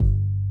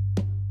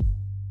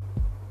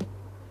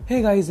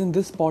Hey guys, in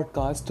this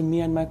podcast, me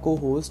and my co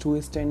host, who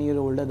is 10 years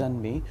older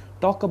than me,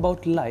 talk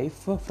about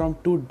life from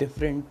two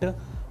different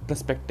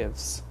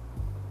perspectives.